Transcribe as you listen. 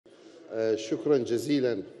شكرا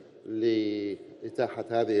جزيلا لإتاحة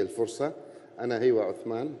هذه الفرصة. أنا هيوا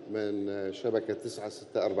عثمان من شبكة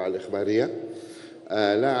 964 الإخبارية.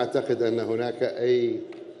 لا أعتقد أن هناك أي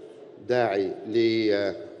داعي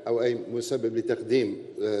أو أي مسبب لتقديم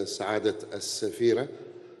سعادة السفيرة.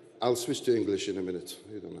 I'll switch to English in a minute.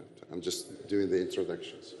 You don't have to. I'm just doing the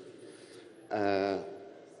introductions.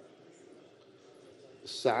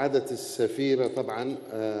 سعادة السفيرة طبعا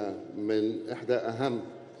من إحدى أهم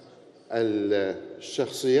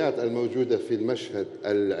الشخصيات الموجودة في المشهد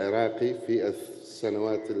العراقي في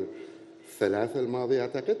السنوات الثلاث الماضية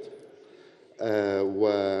أعتقد.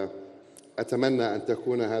 وأتمنى أن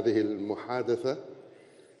تكون هذه المحادثة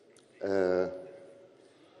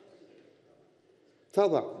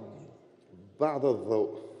تضع بعض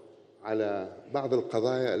الضوء على بعض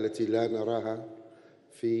القضايا التي لا نراها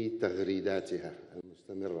في تغريداتها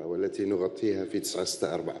المستمرة والتي نغطيها في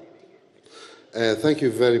 964. Thank you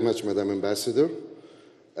very much, Madam Ambassador.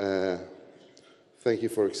 Thank you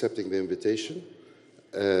for accepting the invitation.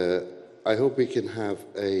 I hope we can have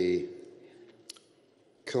a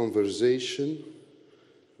conversation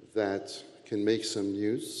that can make some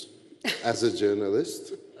news as a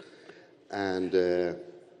journalist. And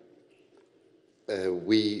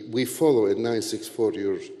we follow at 964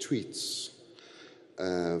 your tweets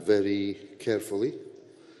very carefully.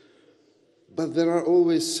 But there are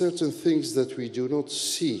always certain things that we do not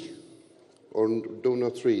see or do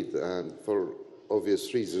not read for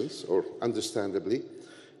obvious reasons or understandably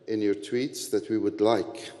in your tweets that we would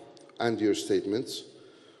like, and your statements,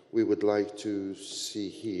 we would like to see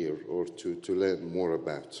here or to learn more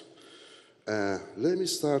about. Let me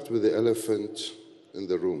start with the elephant in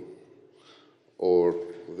the room or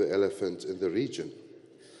the elephant in the region.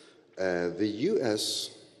 The US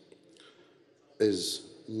is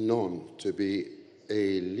known to be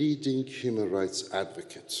a leading human rights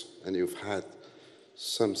advocate, and you've had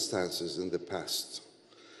some stances in the past.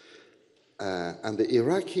 And the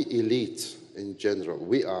Iraqi elite in general,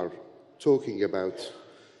 we are talking about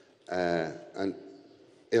an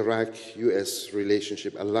Iraq-US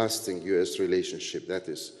relationship, a lasting US relationship that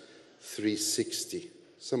is 360.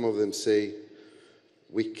 Some of them say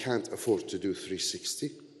we can't afford to do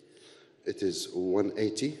 360. It is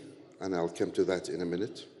 180. And I'll come to that in a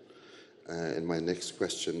minute, in my next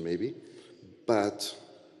question maybe. But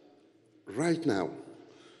right now,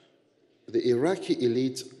 the Iraqi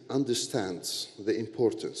elite understands the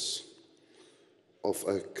importance of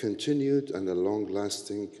a continued and a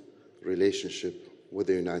long-lasting relationship with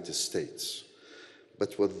the United States.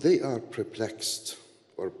 But what they are perplexed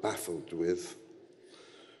or baffled with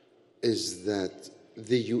is that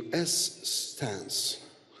the US stance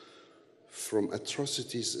from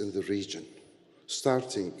atrocities in the region,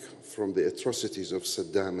 starting from the atrocities of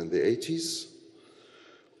Saddam in the 80s,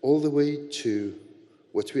 all the way to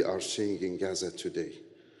what we are seeing in Gaza today.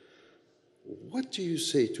 What do you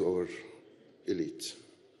say to our elite?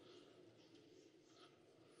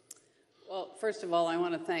 Well, first of all, I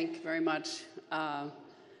want to thank very much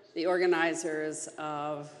the organizers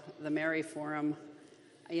of the Mary Forum.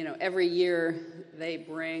 You know, every year they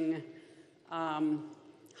bring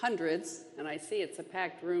hundreds, and I see it's a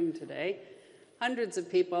packed room today, hundreds of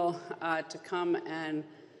people to come and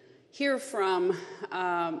hear from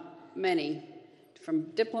many, from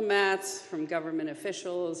diplomats, from government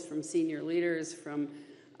officials, from senior leaders, from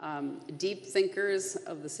deep thinkers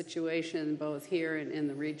of the situation both here and in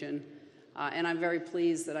the region. And I'm very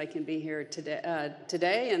pleased that I can be here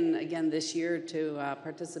today and again this year to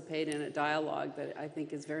participate in a dialogue that I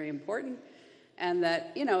think is very important and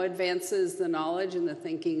that, you know, advances the knowledge and the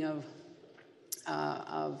thinking of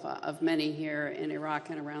many here in Iraq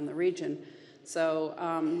and around the region. So,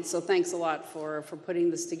 so thanks a lot for putting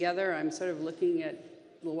this together. I'm sort of looking at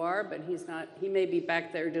Loire, but he's not. He may be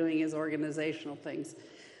back there doing his organizational things.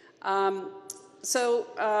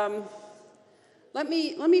 Let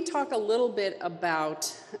me talk a little bit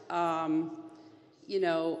about the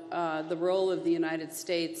role of the United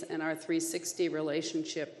States and our 360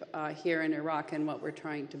 relationship here in Iraq and what we're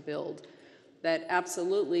trying to build. That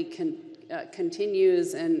absolutely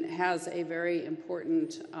continues and has a very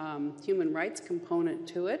important human rights component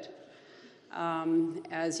to it.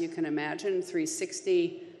 As you can imagine,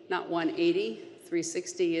 360, not 180.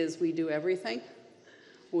 360 is we do everything.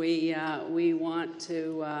 We want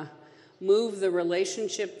to move the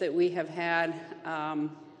relationship that we have had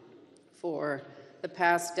for the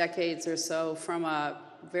past decades or so from a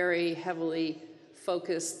very heavily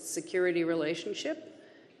focused security relationship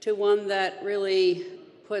to one that really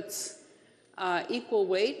puts equal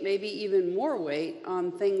weight, maybe even more weight,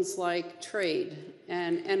 on things like trade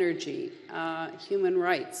and energy, human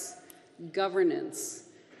rights, governance,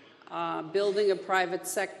 building a private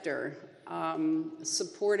sector,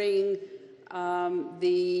 supporting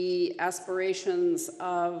the aspirations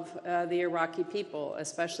of the Iraqi people,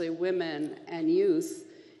 especially women and youth,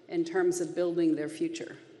 in terms of building their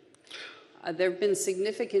future. There have been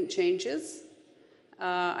significant changes,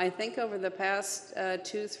 I think, over the past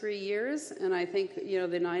 2-3 years, and I think, you know,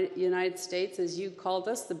 the United States, as you called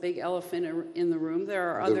us, the big elephant in the room. There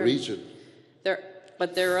are other... The region.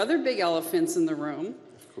 But there are other big elephants in the room.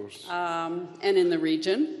 Of course. And in the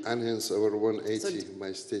region. And hence our 180,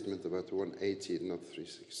 my statement about 180, not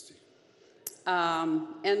 360.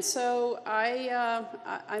 And so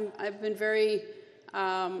I've been very,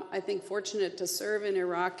 I think, fortunate to serve in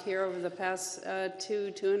Iraq here over the past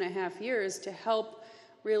 2.5 years to help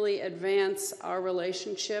really advance our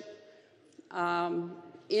relationship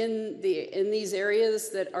in these areas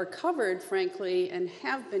that are covered, frankly, and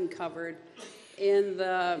have been covered in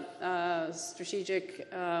the Strategic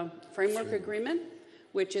Framework Agreement,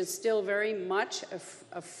 which is still very much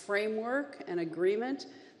a framework, an agreement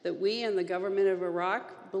that we and the government of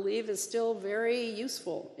Iraq believe is still very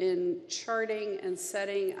useful in charting and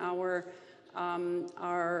setting our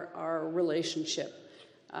relationship.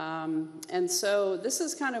 And so this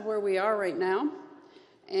is kind of where we are right now,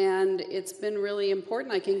 and it's been really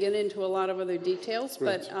important. I can get into a lot of other details,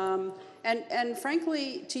 but and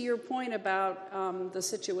frankly, to your point about the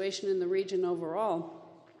situation in the region overall,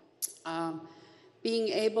 being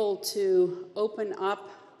able to open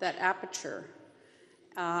up that aperture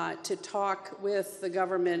to talk with the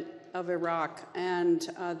government of Iraq and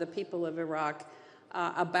the people of Iraq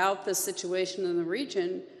about the situation in the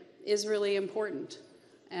region is really important.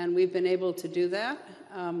 And we've been able to do that.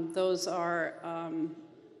 Those are,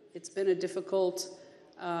 it's been a difficult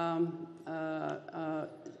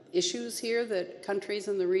issues here that countries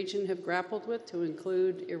in the region have grappled with, to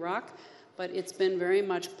include Iraq, but it's been very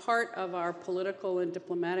much part of our political and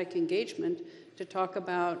diplomatic engagement to talk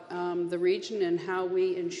about the region and how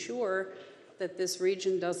we ensure that this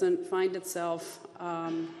region doesn't find itself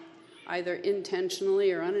either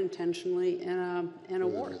intentionally or unintentionally in a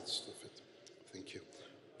war. Thank you.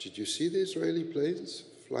 Did you see the Israeli planes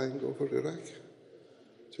flying over Iraq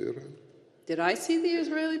to Iran? Did I see the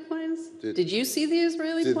Israeli planes? Did you see the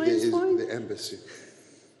Israeli planes flying? The embassy.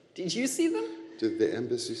 Did you see them? Did the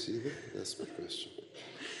embassy see them? That's my question.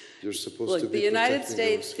 You're supposed to be the United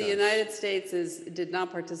States. The United States did not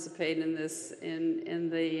participate in this in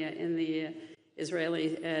the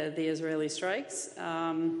Israeli strikes,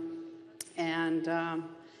 and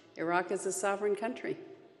Iraq is a sovereign country,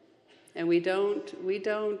 and we don't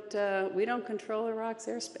control Iraq's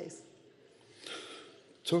airspace.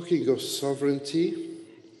 Talking of sovereignty,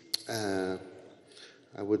 I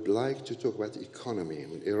would like to talk about economy. I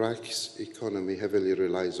mean, Iraq's economy heavily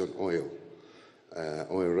relies on oil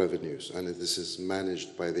revenues, and this is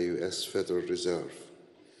managed by the U.S. Federal Reserve.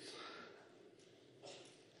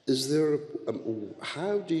 Is there,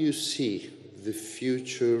 how do you see the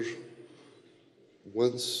future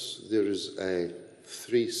once there is a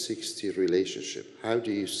 360 relationship? How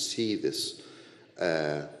do you see this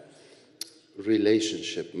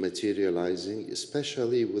relationship materializing,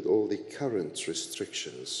 especially with all the current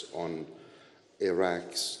restrictions on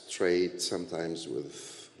Iraq's trade, sometimes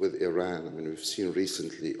with Iran? I mean, we've seen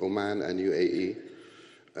recently Oman and UAE,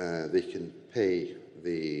 they can pay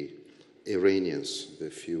the Iranians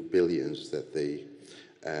the few billions that they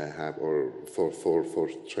have or for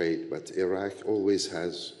trade, but Iraq always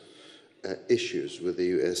has issues with the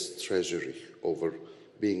U.S. Treasury over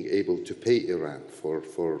being able to pay Iran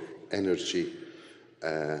for energy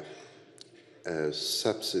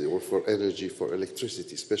subsidy or for energy, for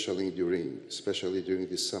electricity, especially during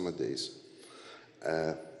the summer days.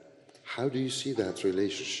 How do you see that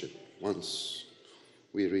relationship once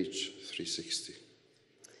we reach 360?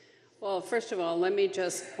 Well, first of all, let me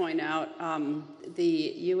just point out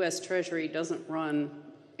the U.S. Treasury doesn't run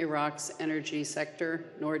Iraq's energy sector,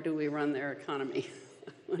 nor do we run their economy.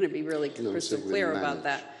 I want to be really crystal clear about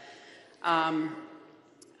that.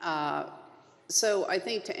 So I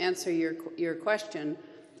think to answer your question,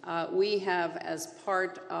 we have, as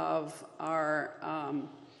part of our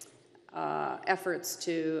efforts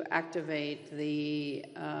to activate the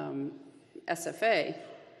SFA,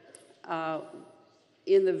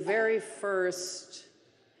 in the very first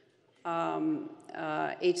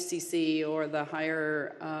HCC, or the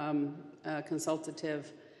higher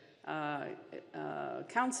consultative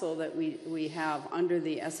council that we have under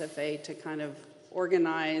the SFA to kind of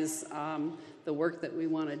organize the work that we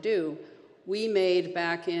want to do, we made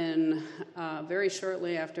back in very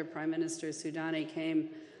shortly after Prime Minister Soudani came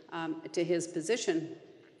to his position,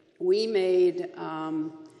 we made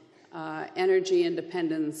energy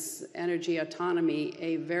independence, energy autonomy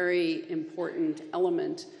a very important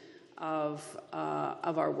element of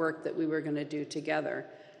our work that we were going to do together.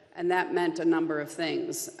 And that meant a number of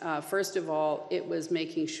things. First of all, it was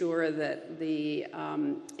making sure that the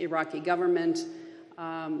Iraqi government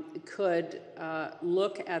could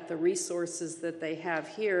look at the resources that they have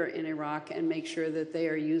here in Iraq and make sure that they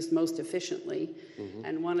are used most efficiently. Mm-hmm.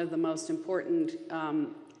 And one of the most important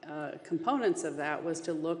components of that was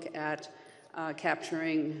to look at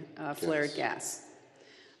capturing flared gas.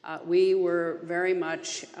 We were very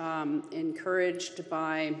much encouraged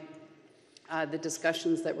by the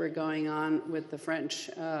discussions that were going on with the French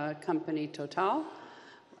company Total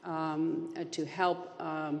to help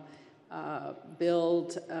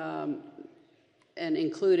build, and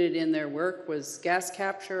included in their work was gas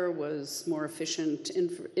capture, was more efficient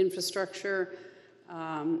infrastructure,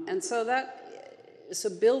 and so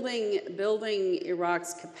building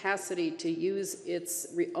Iraq's capacity to use its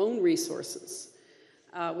own resources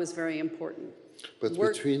was very important. But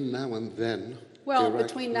between now and then, well, Iraq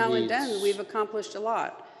between now and then, we've accomplished a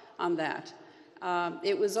lot on that.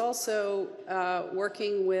 It was also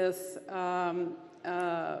working with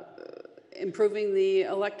improving the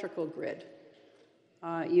electrical grid.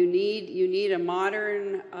 You need a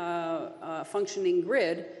modern, functioning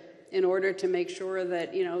grid in order to make sure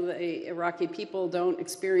that the Iraqi people don't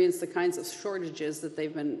experience the kinds of shortages that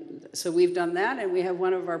they've been. So we've done that, and we have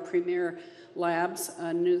one of our premier labs,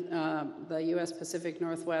 the U.S. Pacific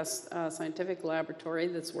Northwest Scientific Laboratory,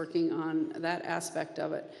 that's working on that aspect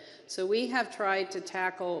of it. So we have tried to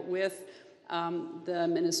tackle with the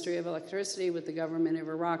Ministry of Electricity, with the government of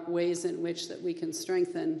Iraq, ways in which that we can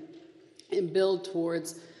strengthen and build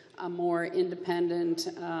towards a more independent,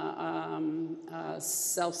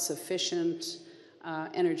 self-sufficient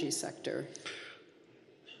energy sector.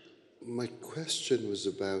 My question was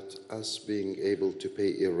about us being able to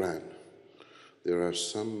pay Iran. There are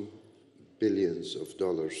some billions of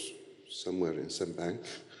dollars somewhere in some bank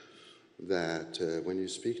that when you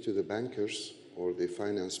speak to the bankers or the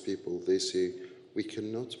finance people, they say, we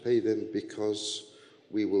cannot pay them because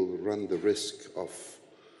we will run the risk of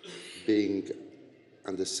being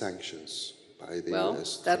under sanctions by the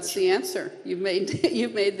US. That's the answer. You've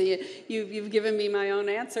given me my own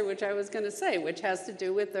answer, which I was going to say, which has to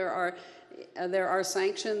do with there are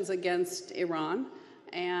sanctions against Iran,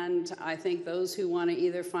 and I think those who want to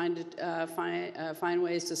either find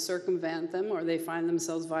ways to circumvent them, or they find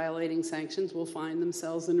themselves violating sanctions, will find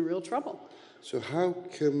themselves in real trouble. So how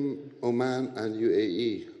come Oman and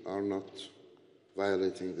UAE are not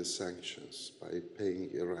violating the sanctions by paying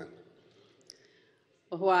Iran?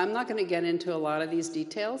 Well, I'm not going to get into a lot of these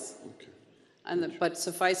details, okay. But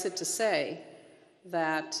suffice it to say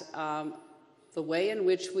that the way in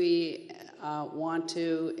which we want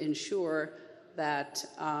to ensure that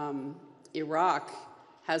Iraq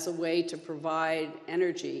has a way to provide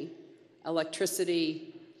energy,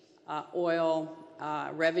 electricity, oil,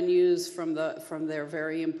 revenues from their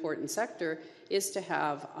very important sector is to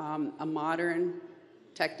have a modern,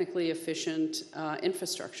 technically efficient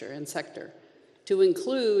infrastructure and sector, to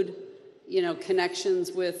include,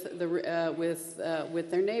 connections with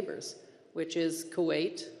their neighbors, which is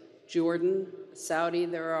Kuwait, Jordan, Saudi.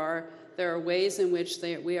 There are ways in which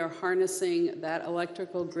we are harnessing that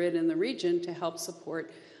electrical grid in the region to help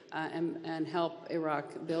support and help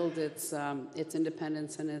Iraq build its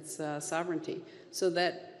independence and its sovereignty, so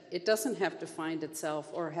that it doesn't have to find itself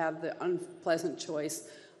or have the unpleasant choice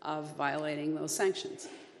of violating those sanctions.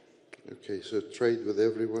 Okay, so trade with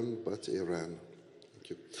everyone but Iran. Thank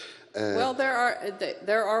you. Well,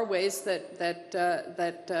 there are ways that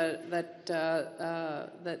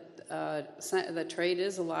trade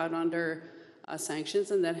is allowed under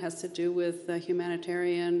sanctions, and that has to do with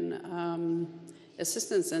humanitarian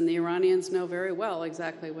assistance, and the Iranians know very well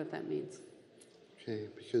exactly what that means. Okay,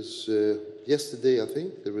 because yesterday, I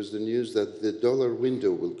think, there was the news that the dollar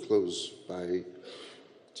window will close by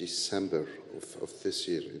December of this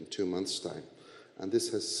year, in 2 months' time. And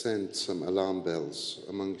this has sent some alarm bells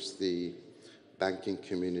amongst the banking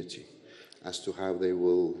community as to how they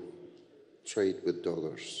will trade with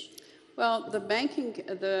dollars. Well, the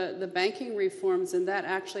banking reforms, and that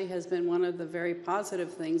actually has been one of the very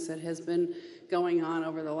positive things that has been going on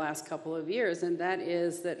over the last couple of years, and that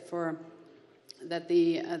is that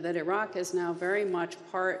that Iraq is now very much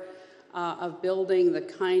part of building the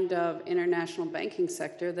kind of international banking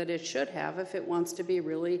sector that it should have if it wants to be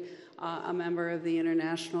really a member of the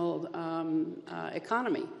international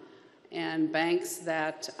economy. And banks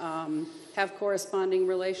that have corresponding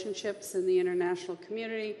relationships in the international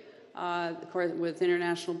community with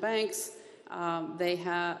international banks.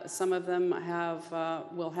 Some of them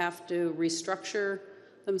will have to restructure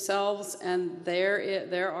themselves, and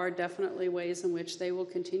there are definitely ways in which they will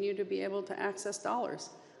continue to be able to access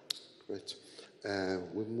dollars. Great.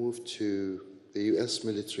 We move to the U.S.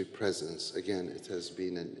 military presence. Again, it has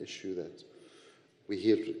been an issue that we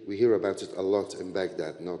hear about it a lot in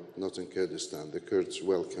Baghdad, not in Kurdistan. The Kurds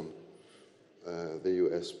welcome the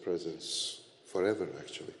U.S. presence forever,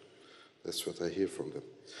 actually. That's what I hear from them.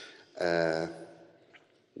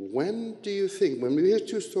 When do you think, when we hear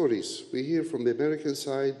two stories, we hear from the American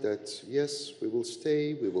side that, yes, we will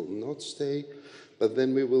stay, we will not stay, but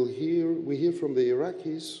then we hear from the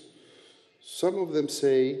Iraqis, some of them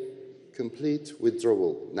say complete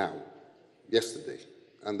withdrawal now, yesterday,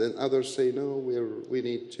 and then others say, no, we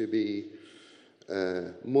need to be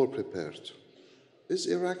more prepared. Is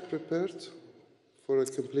Iraq prepared for a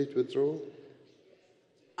complete withdrawal?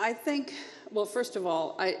 I think, well, first of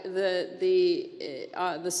all, the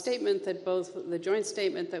statement that the joint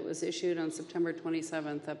statement that was issued on September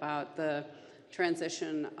 27th about the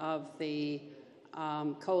transition of the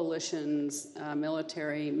coalition's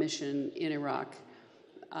military mission in Iraq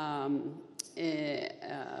in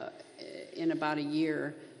about a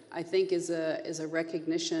year, I think is a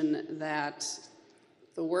recognition that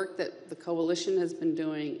the work that the coalition has been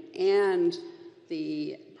doing and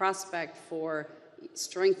the prospect for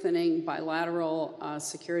strengthening bilateral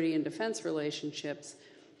security and defense relationships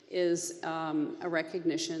is a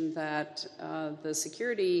recognition that the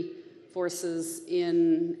security forces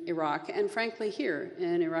in Iraq, and frankly here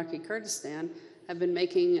in Iraqi Kurdistan, have been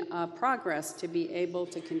making progress to be able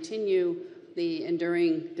to continue the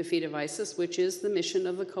enduring defeat of ISIS, which is the mission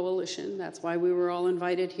of the coalition. That's why we were all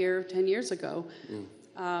invited here 10 years ago.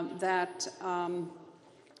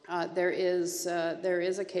 There is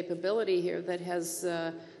a capability here that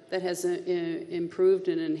has improved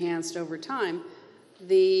and enhanced over time.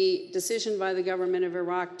 The decision by the government of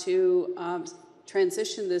Iraq to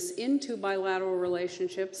transition this into bilateral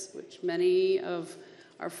relationships, which many of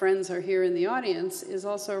our friends are here in the audience, is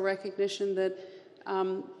also a recognition that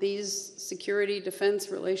these security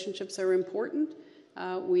defense relationships are important.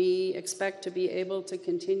 We expect to be able to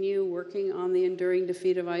continue working on the enduring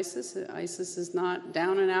defeat of ISIS. ISIS is not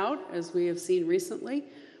down and out, as we have seen recently,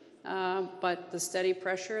 but the steady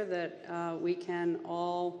pressure that we can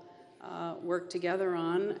all work together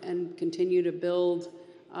on and continue to build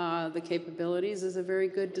the capabilities is a very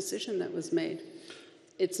good decision that was made.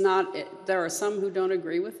 There are some who don't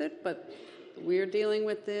agree with it, but we're dealing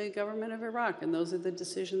with the government of Iraq, and those are the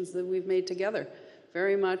decisions that we've made together,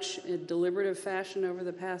 very much in deliberative fashion over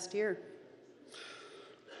the past year.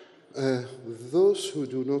 Those who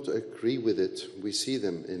do not agree with it, we see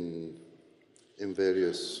them in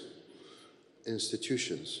various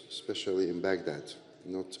institutions, especially in Baghdad,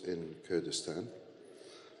 not in Kurdistan,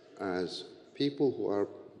 as people who are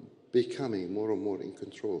becoming more and more in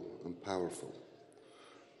control and powerful.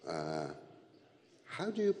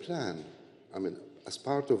 How do you plan, as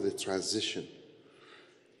part of the transition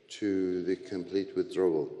to the complete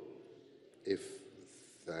withdrawal, if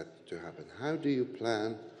that to happen, how do you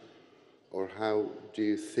plan, or how do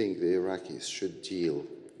you think the Iraqis should deal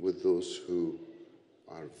with those who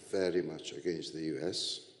are very much against the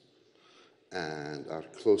US and are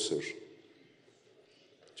closer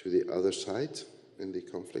to the other side in the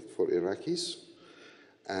conflict for Iraqis?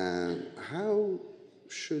 And how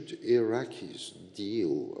should Iraqis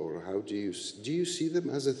deal, or how do you see them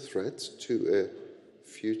as a threat to a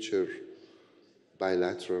future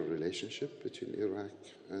bilateral relationship between Iraq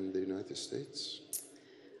and the United States?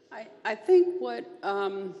 I think what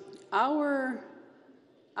our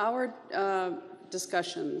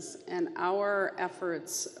discussions and our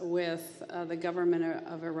efforts with the government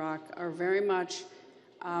of Iraq are very much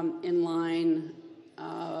in line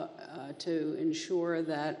to ensure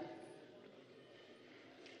that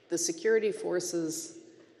the security forces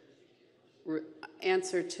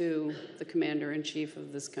answer to the commander-in-chief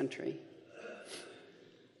of this country.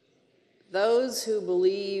 Those who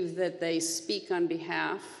believe that they speak on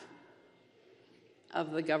behalf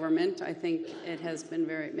of the government, I think it has been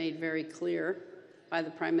made very clear by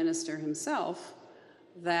the Prime Minister himself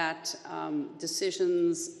that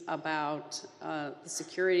decisions about the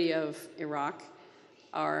security of Iraq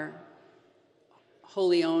are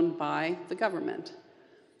wholly owned by the government.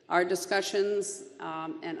 Our discussions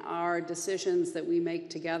and our decisions that we make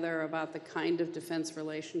together about the kind of defense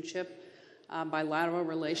relationship, bilateral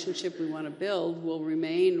relationship we want to build will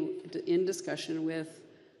remain in discussion with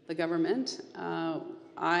the government.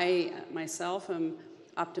 I myself am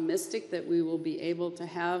optimistic that we will be able to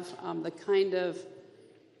have the kind of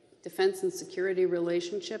defense and security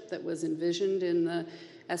relationship that was envisioned in the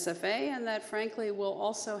SFA, and that frankly will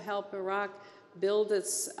also help Iraq build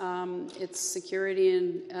its security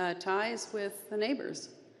and ties with the neighbors.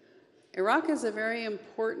 Iraq is a very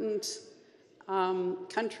important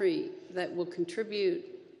country that will contribute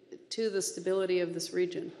to the stability of this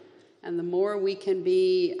region. And the more we can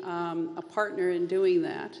be a partner in doing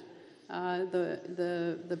that,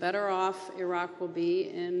 the better off Iraq will be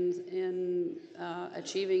in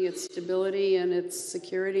achieving its stability and its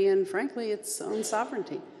security and, frankly, its own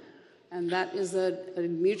sovereignty. And that is a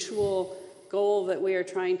mutual goal that we are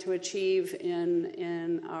trying to achieve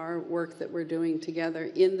in our work that we're doing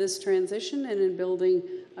together in this transition and in building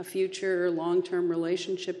a future long-term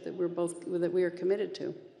relationship that we are committed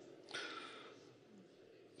to.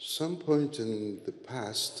 Some point in the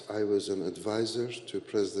past, I was an advisor to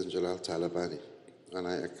President Jalal Talabani, and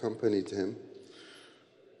I accompanied him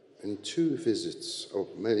in 2 visits, or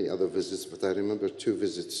many other visits, but I remember 2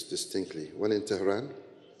 visits distinctly, one in Tehran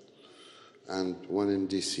and one in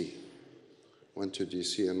DC. One to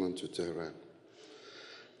DC and one to Tehran.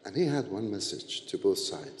 And he had one message to both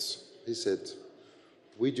sides. He said,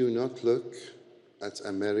 we do not look at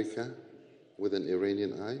America with an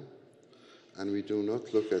Iranian eye, and we do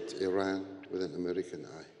not look at Iran with an American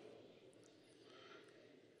eye.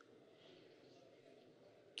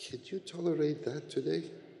 Could you tolerate that today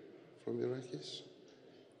from Iraqis?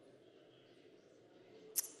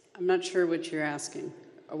 I'm not sure what you're asking.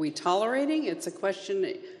 Are we tolerating? It's a question.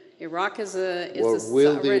 Iraq is a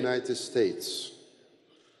will the United States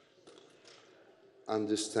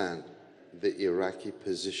understand the Iraqi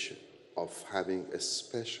position of having a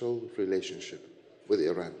special relationship with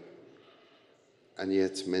Iran and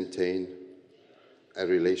yet maintain a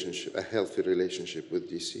relationship, a healthy relationship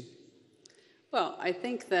with DC? Well, I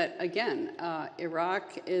think that, again,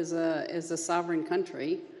 Iraq is a sovereign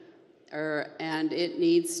country, and it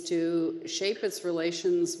needs to shape its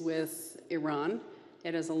relations with Iran.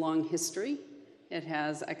 It has a long history. It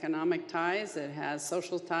has economic ties. It has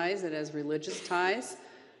social ties. It has religious ties.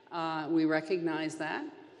 We recognize that.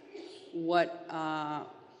 What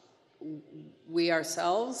we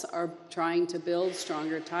ourselves are trying to build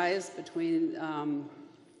stronger ties between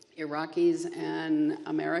Iraqis and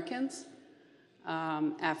Americans.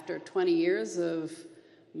 After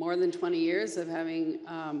more than 20 years of having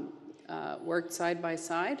worked side by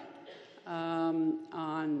side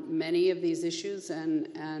on many of these issues and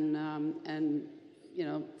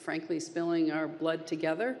frankly spilling our blood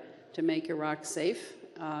together to make Iraq safe,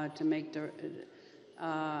 to make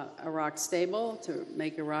Iraq stable, to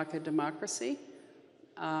make Iraq a democracy.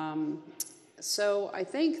 So I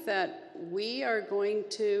think that we are going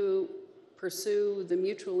to pursue the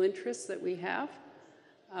mutual interests that we have,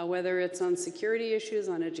 whether it's on security issues,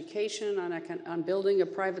 on education, on building a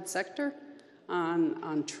private sector,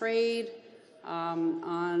 on trade,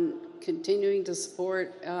 on continuing to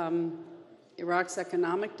support Iraq's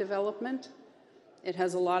economic development. It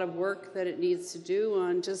has a lot of work that it needs to do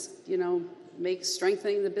on just,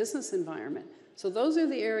 strengthening the business environment. So those are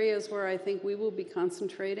the areas where I think we will be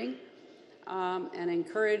concentrating and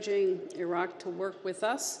encouraging Iraq to work with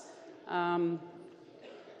us.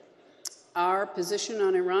 Our position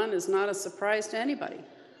on Iran is not a surprise to anybody.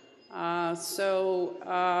 So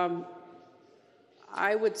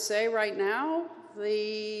I would say right now,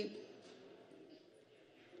 the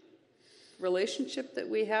relationship that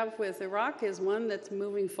we have with Iraq is one that's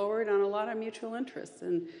moving forward on a lot of mutual interests,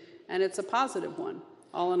 and it's a positive one,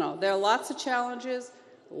 all in all. There are lots of challenges,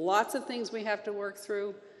 lots of things we have to work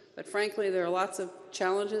through, but frankly, there are lots of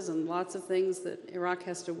challenges and lots of things that Iraq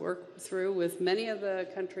has to work through with many of the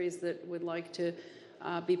countries that would like to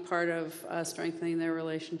be part of strengthening their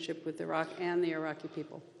relationship with Iraq and the Iraqi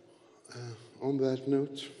people. On that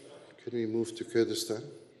note, can we move to Kurdistan?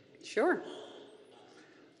 Sure.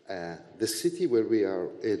 The city where we are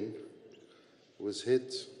in was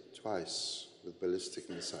hit twice with ballistic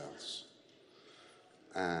missiles,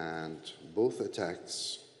 and both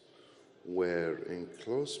attacks were in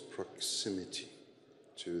close proximity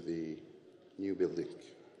to the new building,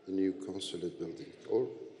 the new consulate building, or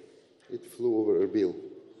it flew over Erbil.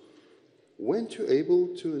 Weren't you able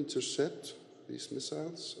to intercept these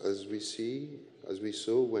missiles, as we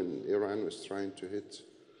saw when Iran was trying to hit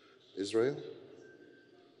Israel?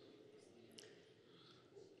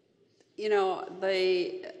 You're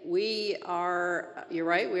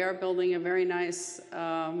right, we are building a very nice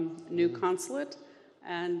new consulate,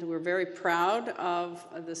 and we're very proud of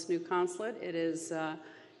this new consulate. It is,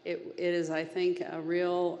 I think, a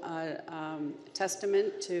real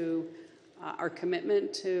testament to our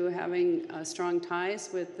commitment to having strong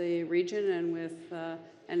ties with the region and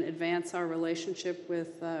and advance our relationship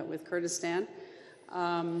with Kurdistan.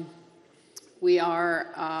 We are,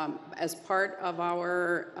 as part of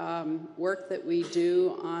our work that we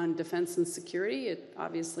do on defense and security, it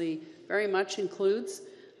obviously very much includes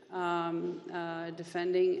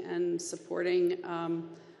defending and supporting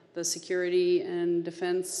the security and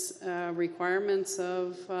defense requirements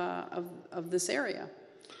of this area.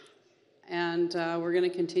 And we're going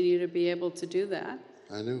to continue to be able to do that.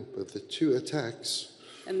 I know, but the two attacks,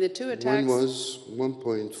 and the two attacks, one was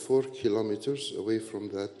 1.4 kilometers away from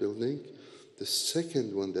that building. The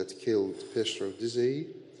second one that killed Peshra Dizei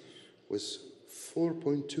was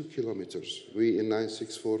 4.2 kilometers. We, in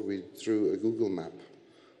 964, we drew a Google map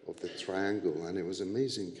of the triangle, and it was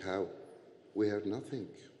amazing how we heard nothing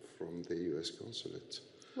from the U.S. consulate.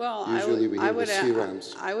 Well, Usually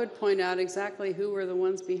I would point out exactly who were the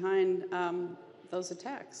ones behind those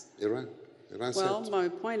attacks. Iran. Well, my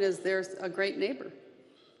point is they're a great neighbor.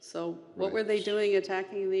 So what were they doing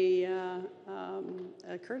attacking the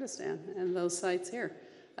Kurdistan and those sites here?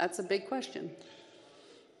 That's a big question.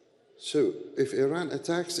 So if Iran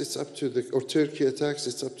attacks, it's up to the, or Turkey attacks,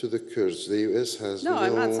 it's up to the Kurds. The U.S. has no... No,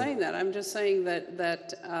 I'm not saying that. I'm just saying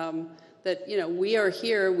that you know, we are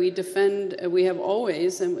here, we defend, we have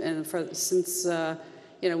always, since,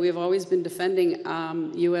 you know, we have always been defending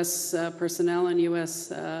U.S. personnel and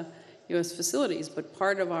U.S. facilities, but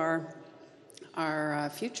part of our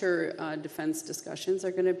future defense discussions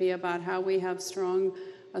are going to be about how we have strong,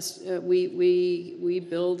 we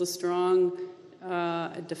build a strong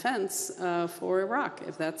defense for Iraq,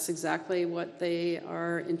 if that's exactly what they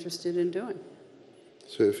are interested in doing.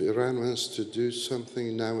 So if Iran wants to do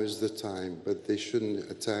something, now is the time, but they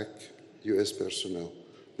shouldn't attack U.S. personnel.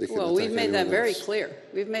 They can well, we've made that very else. clear.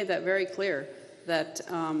 We've made that very clear that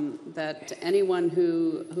that anyone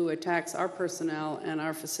who attacks our personnel and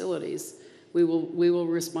our facilities, we will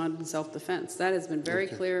respond in self-defense. That has been very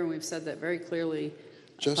clear, and we've said that very clearly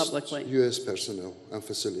publicly. Just U.S. personnel and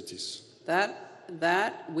facilities.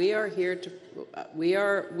 That we are here to, we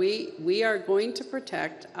are going to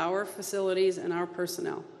protect our facilities and our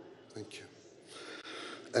personnel. Thank you.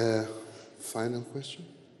 Final question.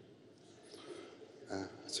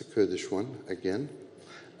 It's a Kurdish one again.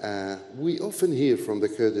 We often hear from the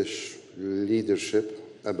Kurdish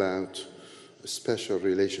leadership about a special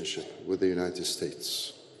relationship with the United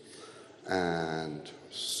States, and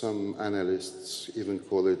some analysts even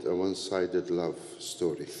call it a one-sided love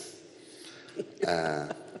story.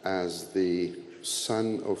 As the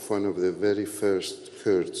son of one of the very first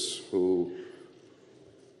Kurds who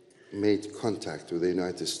made contact with the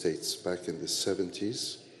United States back in the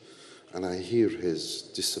 70s, and I hear his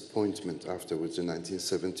disappointment afterwards in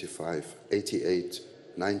 1975, 88,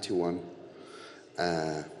 91,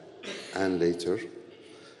 and later.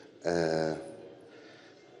 The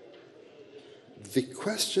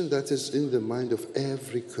question that is in the mind of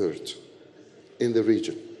every Kurd in the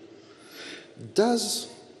region: does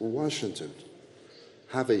Washington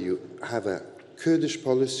have a Kurdish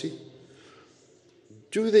policy?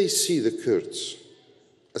 Do they see the Kurds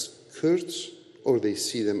as Kurds, or they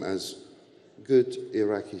see them as good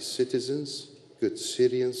Iraqi citizens, good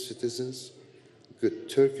Syrian citizens, good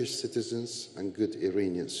Turkish citizens, and good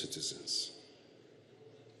Iranian citizens?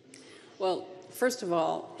 Well, first of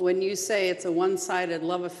all, when you say it's a one-sided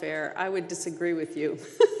love affair, I would disagree with you.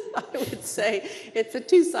 I would say it's a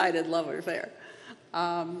two-sided love affair.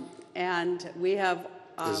 And we have...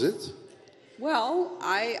 Is it? Well,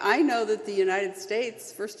 I know that the United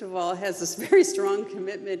States, first of all, has this very strong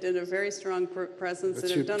commitment and a very strong presence,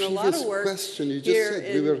 and have done a lot of work question, you just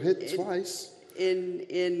said we were hit twice. In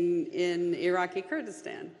Iraqi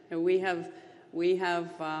Kurdistan. And we have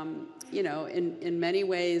you know, in many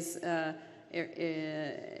ways,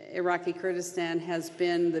 Iraqi Kurdistan has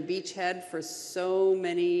been the beachhead for so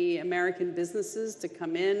many American businesses to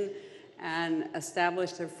come in and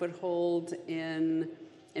establish their foothold in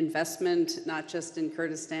investment, not just in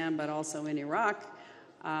Kurdistan, but also in Iraq.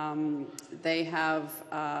 They have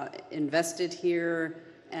invested here,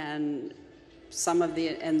 and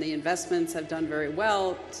the investments have done very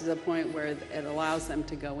well, to the point where it allows them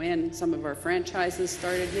to go in. Some of our franchises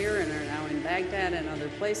started here and are now in Baghdad and other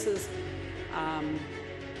places.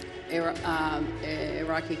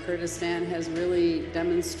 Iraqi Kurdistan has really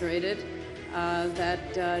demonstrated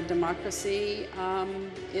that democracy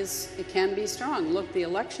it can be strong. Look, the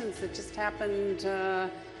elections that just happened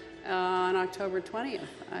on October 20th.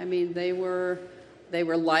 I mean, they were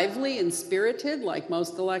lively and spirited, like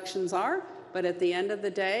most elections are. But at the end of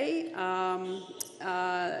the day,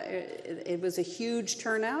 it was a huge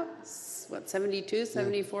turnout. What, 72,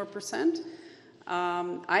 74%?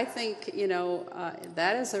 I think,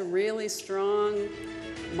 that is a really strong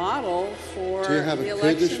model for Do you have the a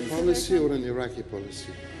elections. Kurdish policy or an Iraqi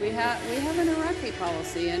policy? We have an Iraqi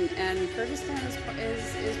policy, and Kurdistan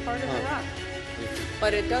is part of Iraq.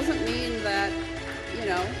 But it doesn't mean that,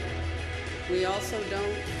 we also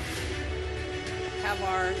don't have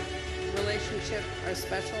our relationship, our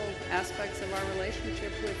special aspects of our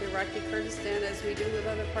relationship with Iraqi Kurdistan as we do with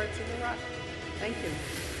other parts of Iraq. Thank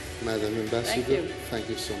you. Madam Ambassador, Thank you. Thank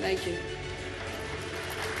you so much. Thank you.